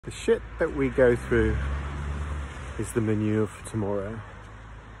The shit that we go through is the manure for tomorrow.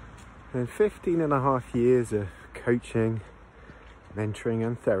 And in 15.5 years of coaching, mentoring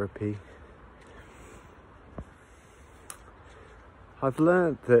and therapy, I've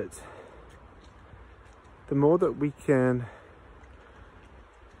learned that the more that we can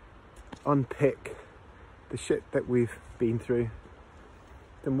unpick the shit that we've been through,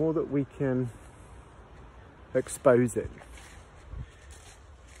 the more that we can expose it.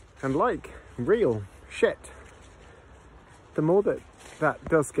 And like real shit, the more that that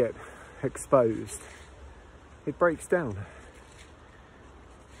does get exposed, it breaks down.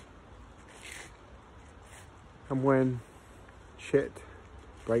 And when shit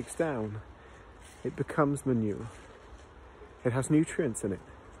breaks down, it becomes manure. It has nutrients in it.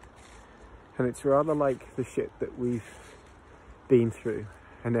 And it's rather like the shit that we've been through.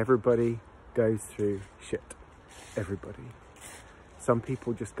 And everybody goes through shit. Everybody. Some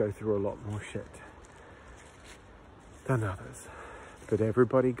people just go through a lot more shit than others. But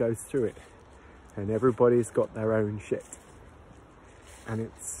everybody goes through it. And everybody's got their own shit. And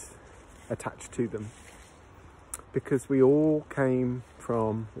it's attached to them. Because we all came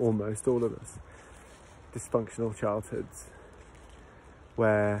from, almost all of us, dysfunctional childhoods.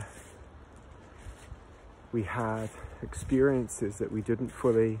 Where we had experiences that we didn't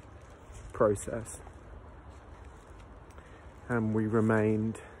fully process. And we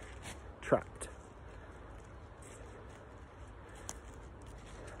remained trapped.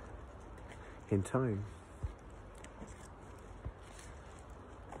 In time.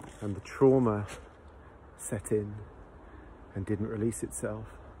 And the trauma set in and didn't release itself.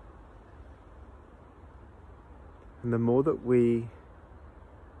 And the more that we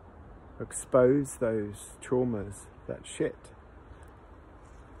expose those traumas, that shit,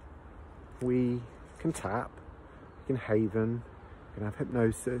 we can tap. We can haven, we can have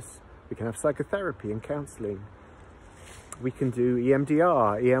hypnosis, we can have psychotherapy and counselling. We can do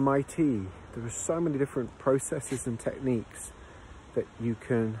EMDR, EMIT. There are so many different processes and techniques that you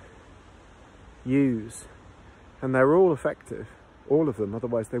can use. And they're all effective, all of them,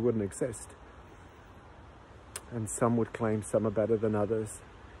 otherwise they wouldn't exist. And some would claim some are better than others,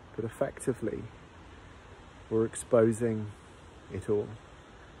 but effectively, we're exposing it all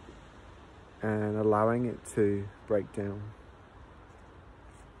and allowing it to break down.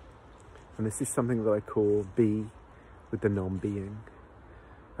 And this is something that I call be with the non-being.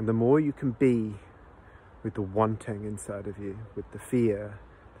 And the more you can be with the wanting inside of you, with the fear,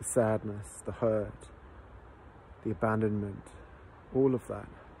 the sadness, the hurt, the abandonment, all of that,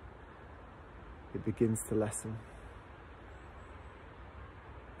 it begins to lessen.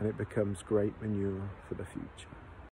 And it becomes great manure for the future.